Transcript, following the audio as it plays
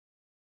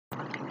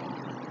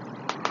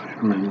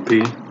vitamin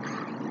B,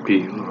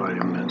 B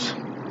vitamins.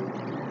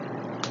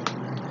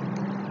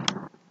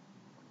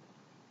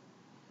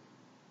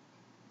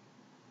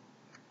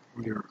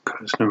 You're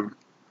accustomed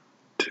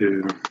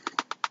to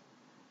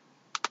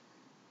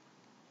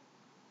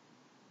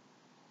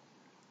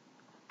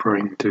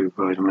bring two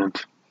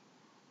vitamins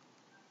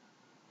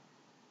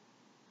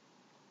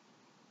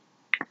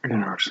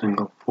in our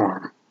single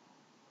form.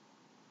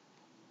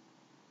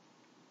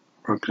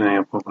 For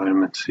example,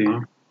 vitamin C,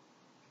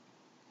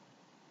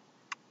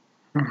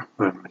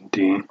 vitamin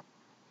D,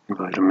 and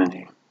vitamin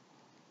E.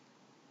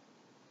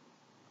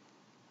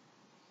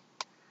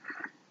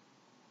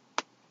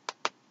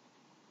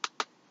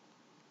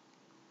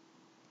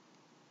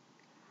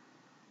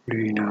 Do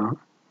you know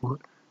what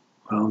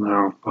well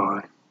known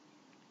by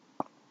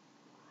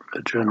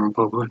the general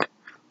public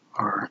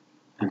are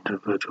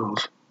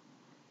individuals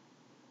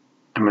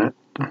emit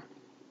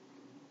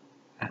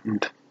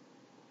and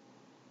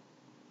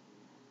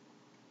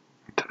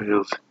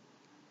entitled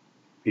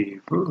B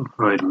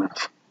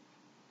vitamins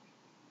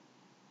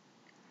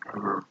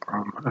are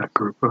from a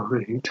group of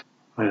 8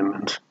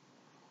 vitamins.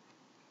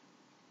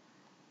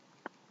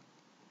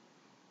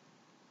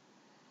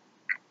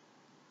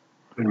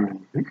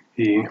 Vitamin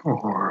B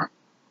or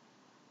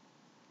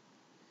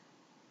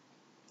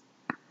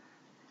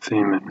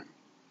thiamine,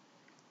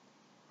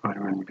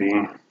 vitamin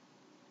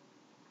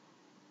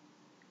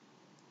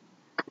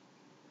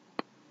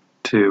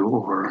B2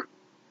 or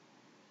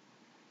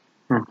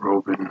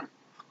riboflavin,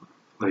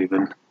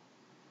 vitamin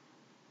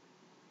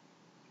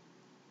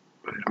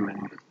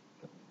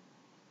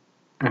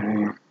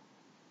A,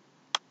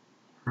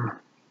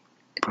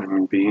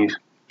 vitamin B,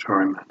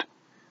 meant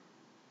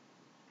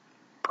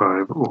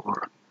 5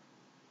 or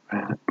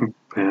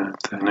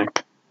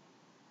pantothenic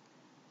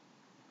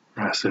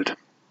acid.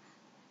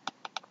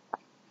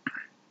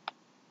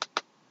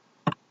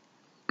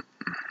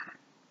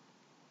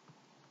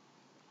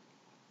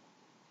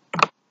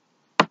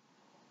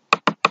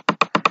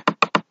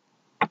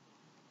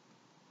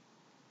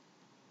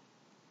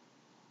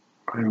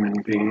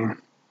 Vitamin B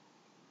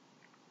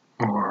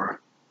or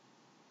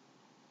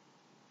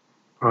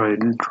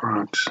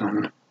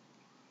pyridoxine,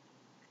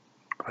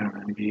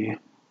 vitamin B,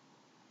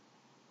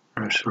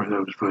 that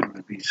was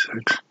vitamin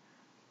B6,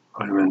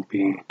 vitamin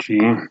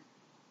BG,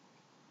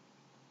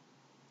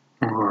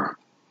 or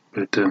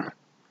beta,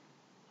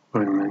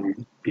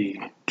 vitamin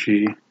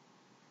BG,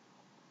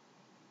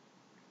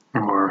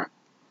 or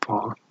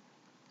folic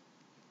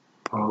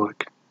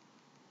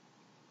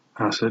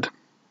acid,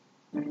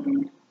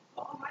 vitamin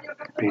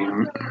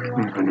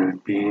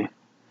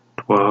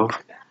B12,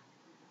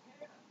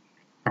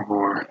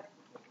 or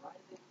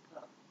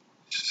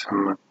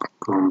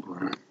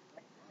semaglutide.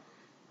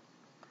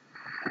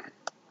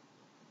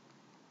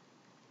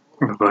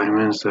 The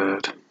vitamins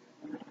that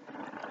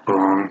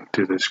belong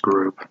to this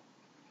group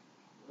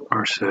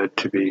are said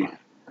to be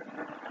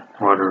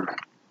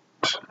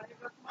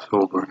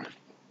water-soluble.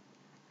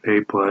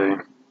 They play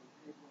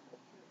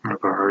a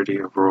variety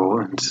of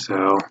roles in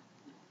cell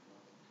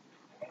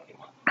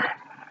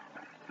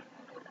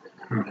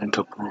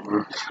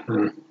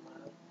metabolism.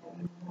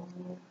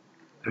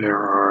 They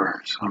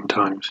are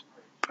sometimes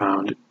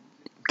found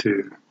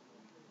to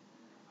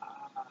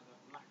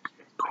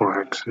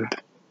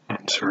coexist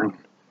in certain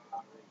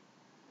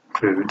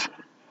foods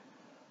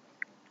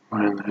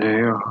when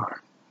they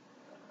are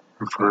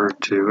referred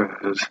to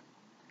as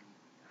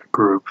a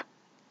group.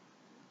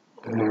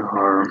 They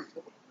are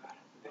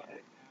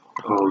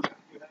called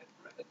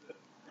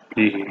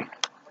B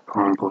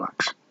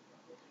complex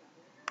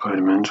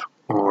vitamins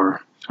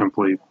or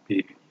simply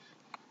B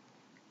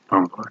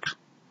complex.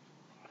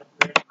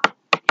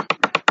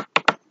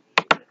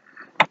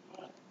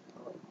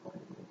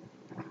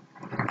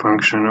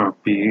 Function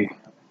of B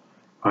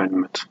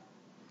vitamins.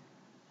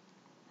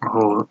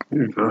 Whole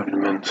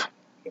vitamins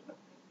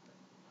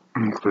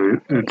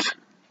include in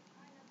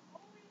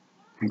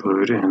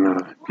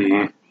the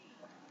B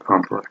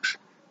complex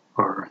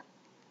are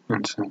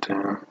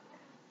essential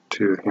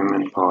to the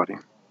human body.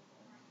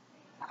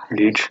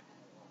 Each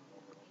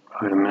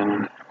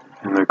vitamin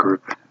in the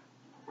group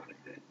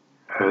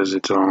has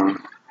its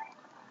own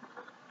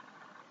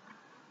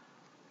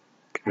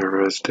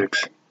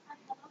characteristics,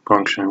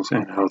 functions,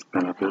 and health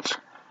benefits.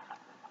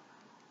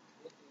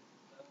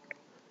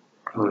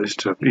 A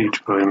list of each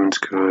vitamins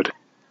could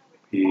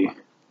be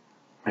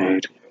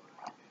made,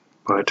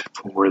 but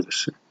for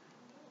the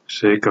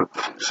sake of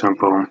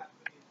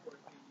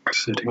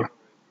simplicity,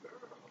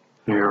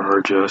 here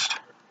are just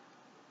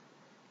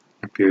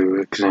a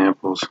few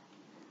examples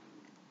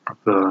of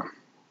the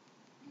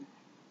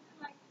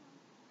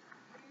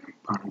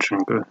function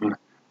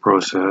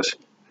process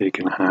they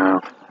can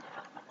have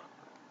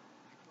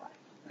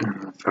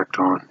an effect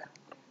on.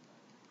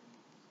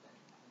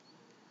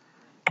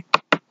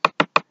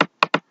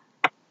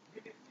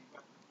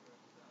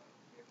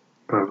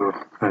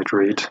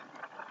 Carbohydrates,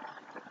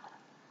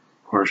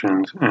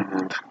 portions,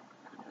 and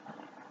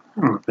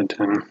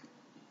leptin,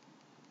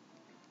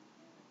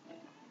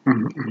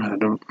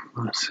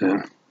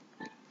 medicine.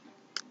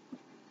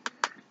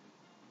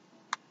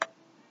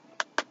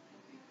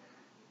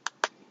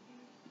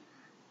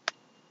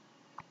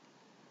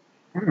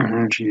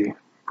 energy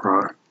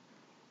production,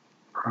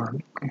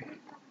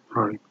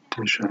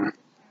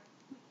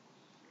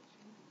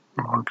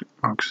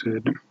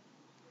 oxide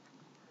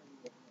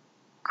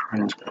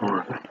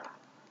transport,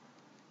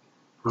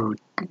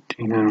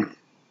 protein,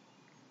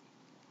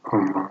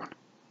 hormone,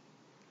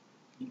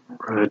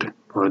 red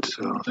blood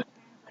cells,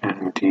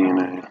 and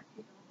DNA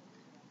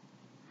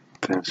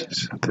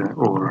synthesis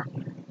or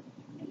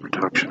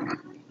production.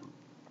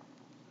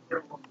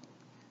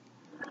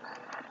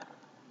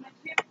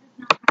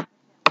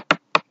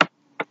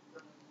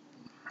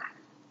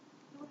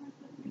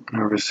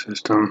 Nervous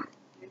system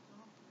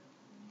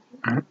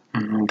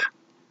and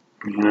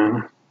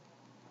immune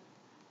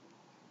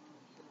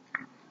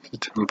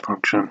system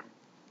function.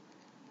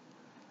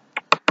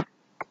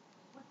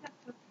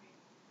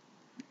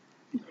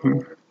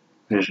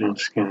 Vision,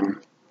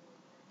 skin,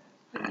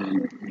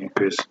 and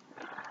mucus,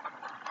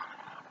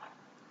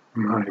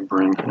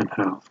 membrane, and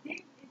health.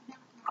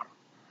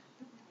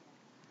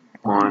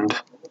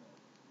 Wand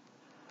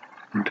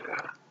and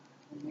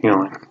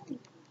healing.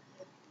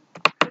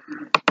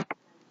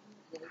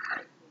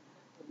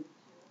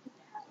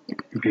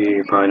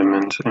 B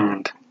vitamins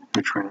and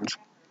nutrients.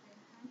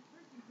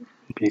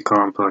 B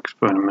complex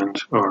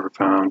vitamins are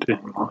found in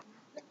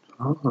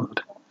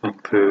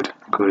food,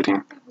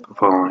 including the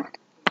following: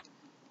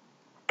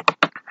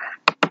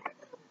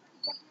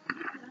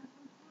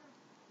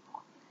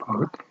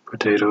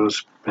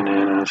 potatoes,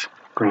 bananas,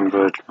 green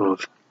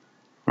vegetables,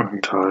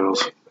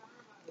 lentils,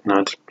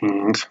 nuts,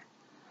 beans,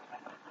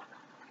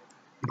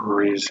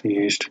 berries,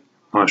 yeast,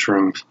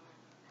 mushrooms,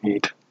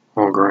 meat,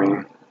 whole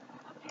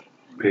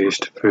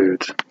grain-based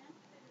foods.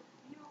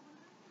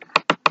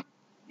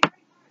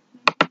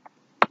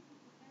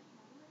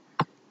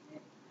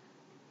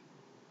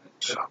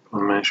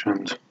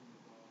 Supplementations.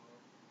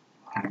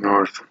 In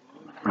North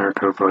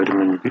America,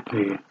 vitamin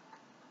B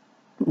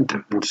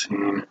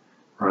deficiency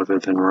rather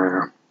than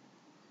rare.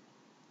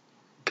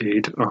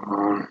 Date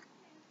alone,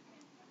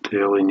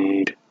 daily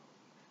need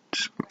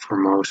for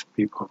most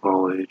people of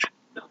all age.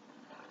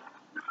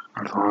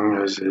 As long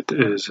as it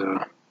is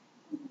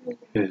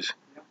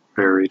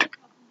varied,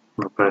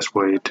 the best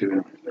way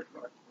to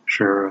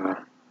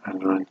ensure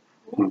an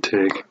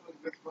intake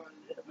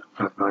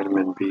of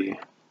vitamin B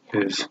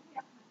is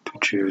to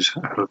choose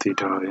a healthy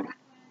diet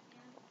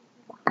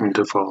and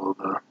to follow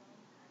the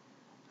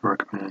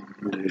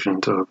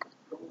recommendations of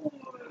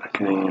the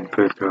Canadian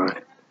Food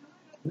Guide.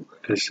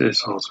 This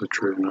is also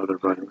true in other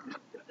vitamins.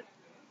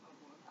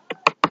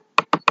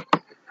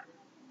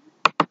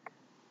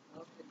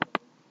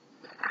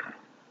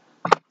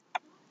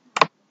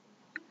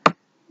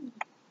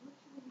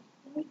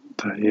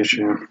 The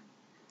issue of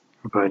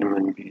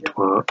vitamin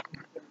B12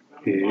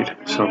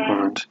 B8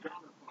 supplements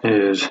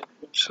is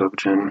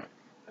subject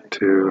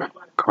to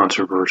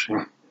controversy.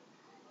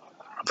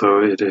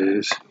 Although it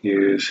is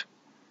used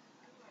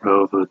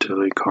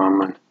relatively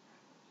common,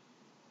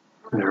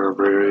 there are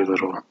very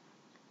little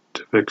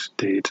to fixed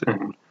dates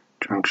and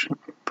junction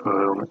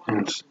file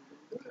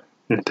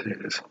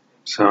instances.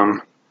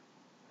 Some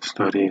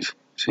studies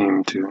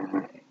seem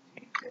to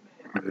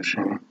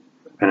envision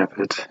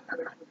benefits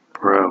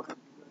for health,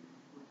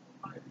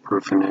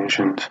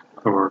 preventations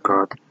or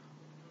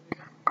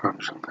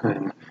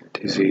and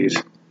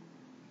disease,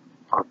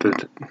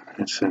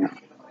 optimization,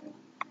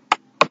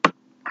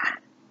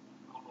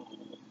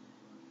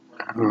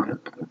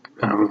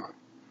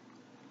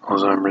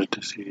 Alzheimer's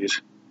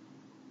disease,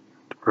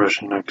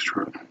 depression,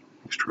 etc.,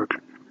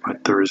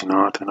 but there is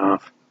not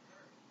enough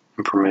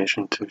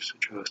information to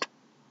suggest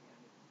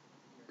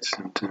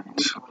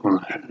symptoms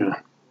supplementation.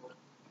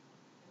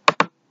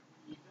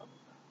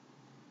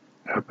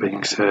 That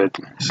being said,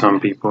 some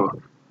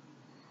people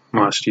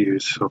must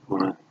use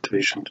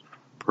supplementation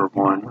for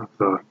one of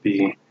the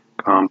B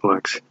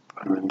complex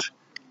vitamins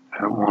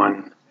at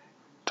one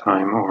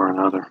time or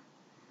another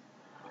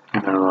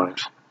in their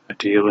lives,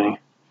 ideally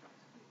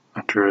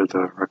under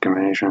the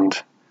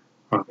recommendations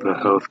of the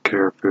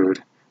healthcare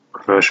food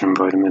profession.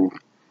 Vitamin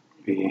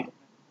B1,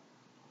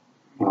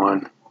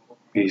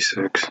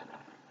 B6,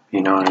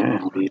 B9,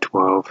 and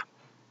B12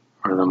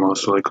 are the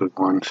most likely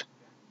ones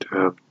to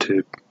have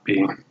to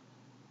be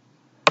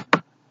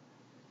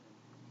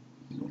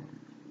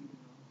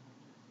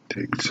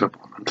take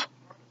supplements.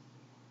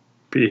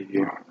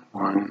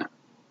 B1,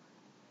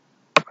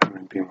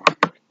 vitamin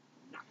B1.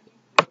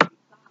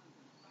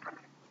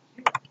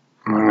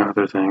 Among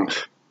other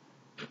things,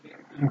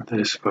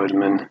 this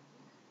vitamin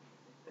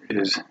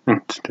is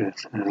sensitive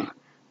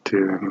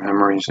to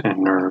memories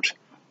and nerves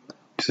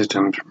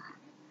systems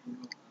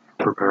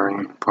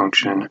preparing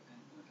function. It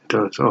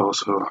does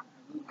also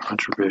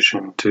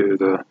contribution to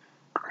the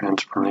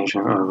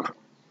transformation of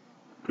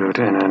food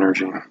and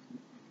energy.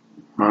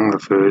 Among the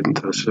food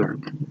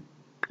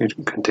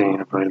that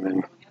contain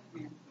vitamin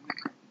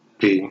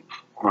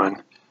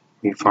B1,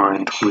 we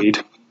find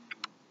wheat,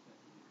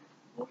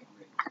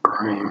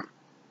 grain,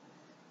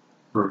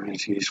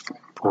 varieties,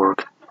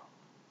 pork,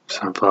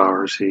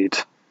 sunflower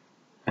seeds,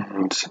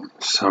 and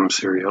some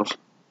cereals.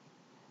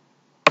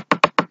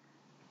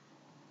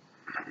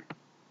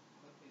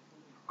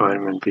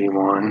 vitamin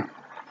B1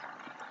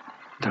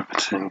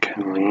 deficit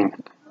can lead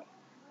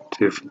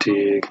to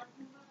fatigue,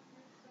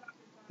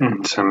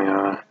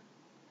 insomnia,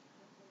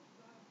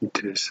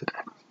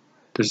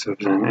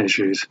 deception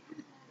issues,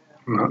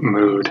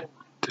 mood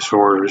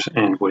disorders,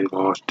 and weight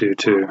loss due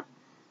to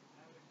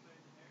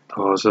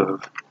loss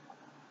of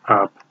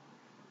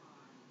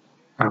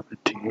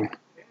appetite,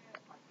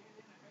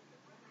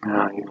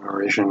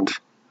 malnutrition,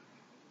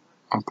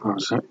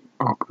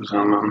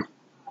 alcoholism,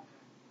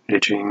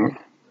 aging,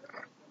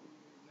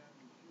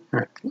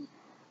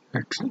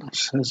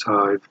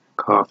 excessive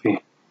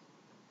coffee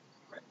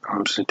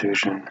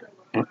constitution,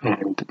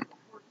 and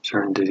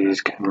certain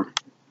disease can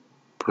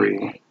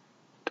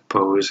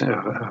predispose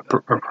a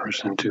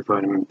person to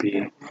vitamin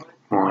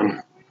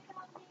B1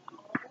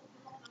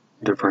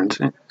 difference,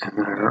 and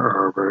there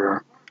are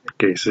rare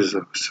cases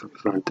of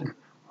supplement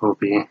will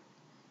be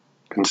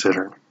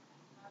considered.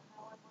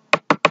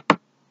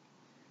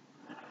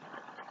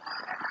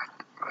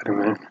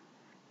 Vitamin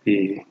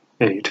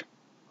B8.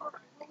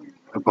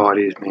 The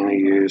body is mainly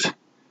used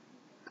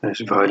as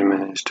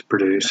vitamin is to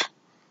produce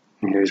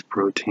and use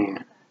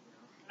protein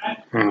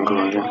and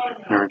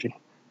glycogen,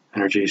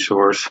 energy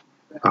source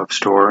of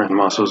store in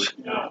muscles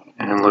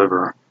and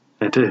liver.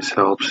 It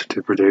helps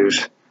to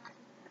produce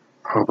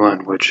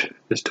globulin, which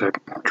is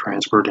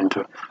transferred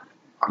into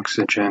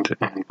oxygen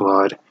and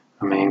blood.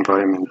 The main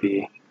vitamin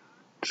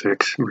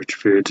B6 rich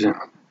foods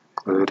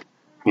include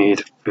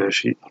meat,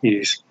 fish,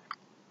 yeast,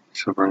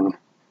 silver,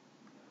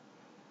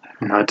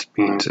 nuts,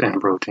 beans, and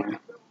protein.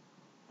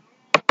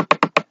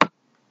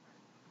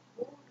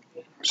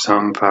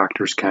 Some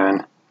factors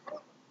can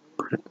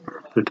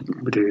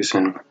reduce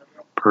in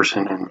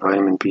person and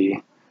vitamin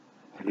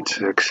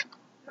B6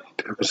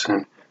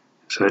 deficit,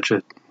 such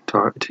as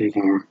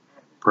taking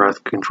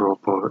birth control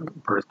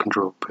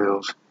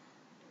pills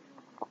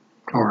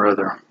or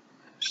other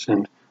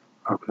and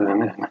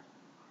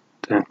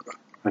then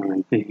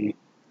vitamin B6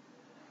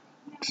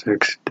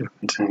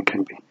 deficit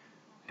can be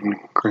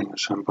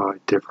increased by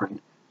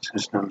different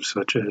symptoms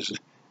such as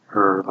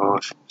hair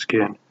loss,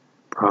 skin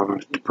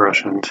problems,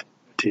 depression,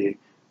 fatigue,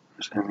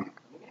 and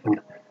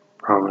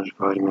problems.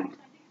 Vitamin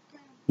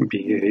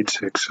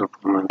B6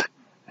 supplement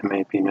it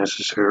may be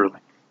necessary,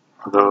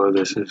 although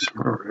this is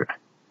rather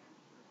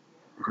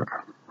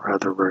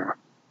rare.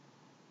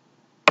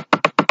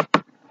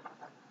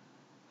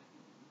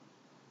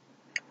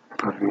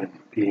 Vitamin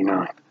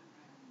B9.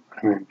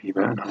 Vitamin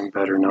B9,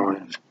 better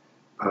known as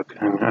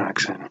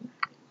biotin,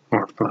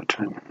 or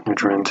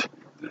nutrients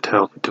that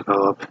help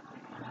develop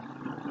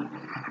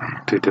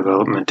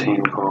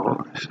maintain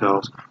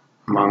cells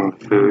among the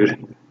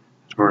food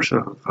source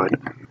of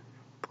vitamin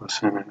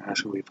and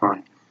as we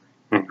find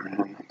in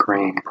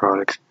grain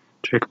products,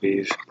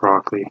 chickpeas,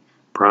 broccoli,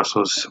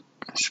 Brussels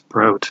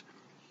sprouts,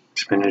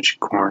 spinach,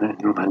 corn,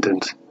 and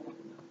lentils.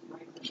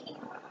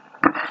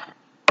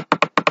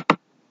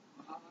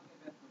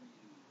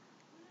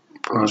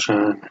 Folate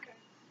and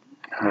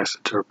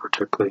acids are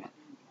particularly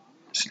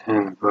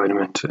in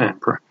vitamins and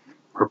for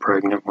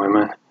pregnant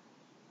women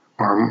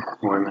or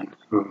women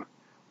who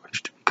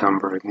wish to become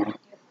pregnant,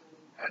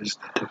 as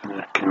the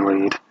deficit can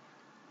lead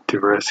to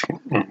risk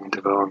in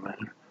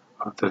development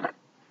of the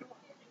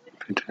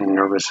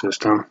nervous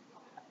system.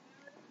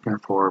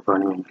 Therefore,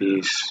 vitamin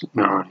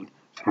B9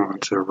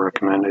 supplements are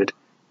recommended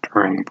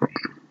during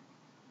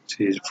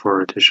pregnancy.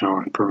 For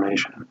additional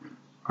information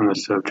on the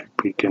subject,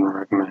 we can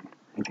recommend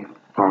reading the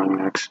following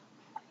next: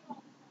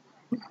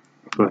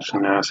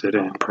 folate acid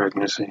and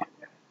pregnancy.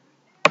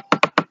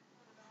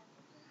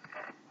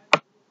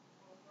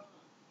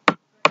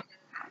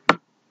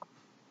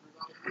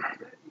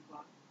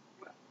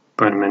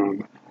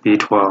 Vitamin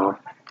B12.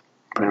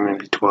 Vitamin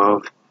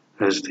B12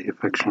 has the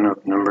affection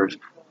of numbers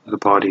of the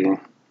body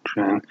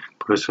and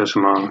process,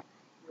 among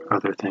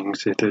other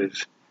things. It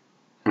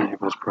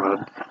enables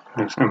blood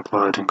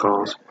and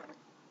calls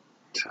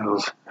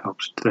cells,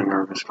 helps the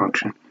nervous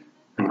function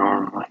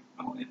normally.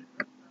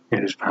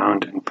 It is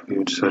found in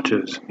foods such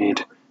as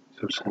meat,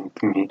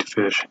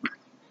 fish,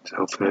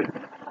 shellfish,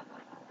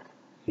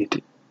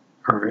 meat,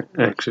 or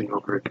eggs,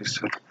 yogurt,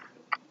 etc.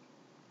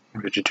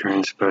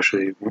 Vegetarians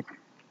especially have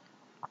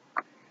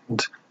a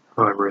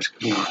high risk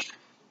of not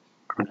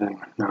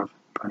getting enough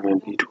vitamin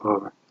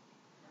B12.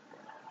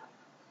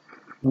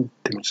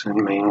 Deficit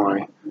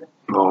mainly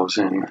involves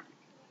in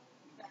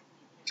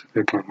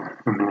specific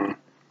immunity,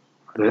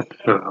 but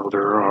the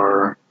elder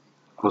are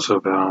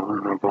also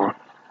vulnerable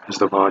as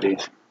the body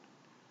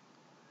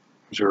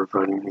reserve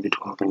vitamin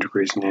B12 and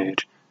decrease in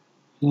age.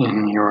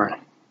 In your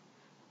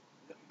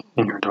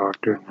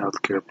doctor and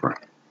healthcare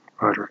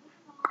provider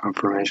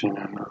confirmation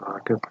and the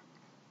lack of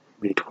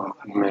B12,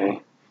 you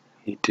may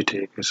need to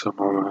take a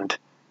supplement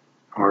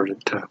or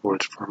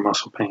tablets for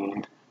muscle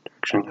pain.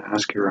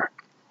 Ask your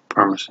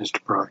pharmacist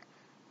to provide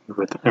you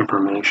with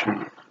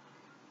information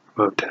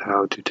about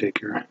how to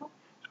take your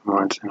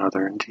supplements and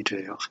other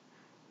details.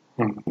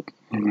 In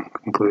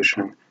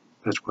conclusion,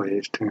 the best way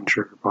is to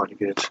ensure your body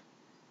gets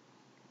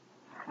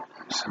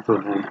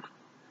sufficient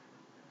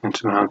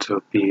amounts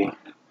of B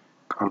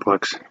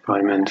complex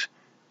vitamins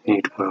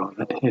need well.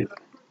 If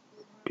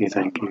you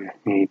think you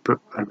need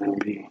vitamin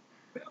B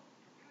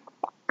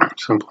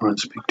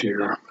supplements, speak to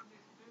your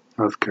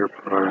healthcare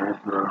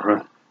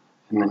provider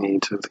and the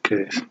needs of the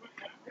case.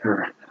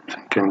 Here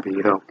can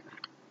be helped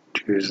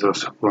choose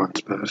those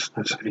supplements best.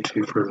 This aids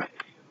you for the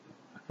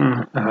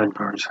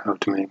advice how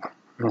to make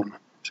them.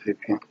 So if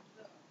you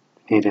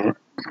need it,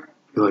 if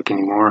you like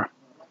any more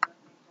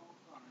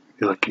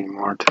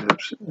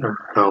tips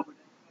or help,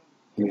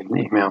 you can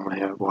email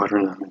me at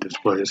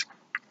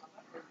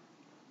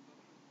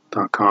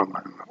waterthandisplays.com.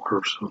 I'm a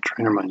personal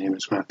trainer. My name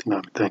is Matthew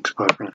Nami. Thanks. Bye for now.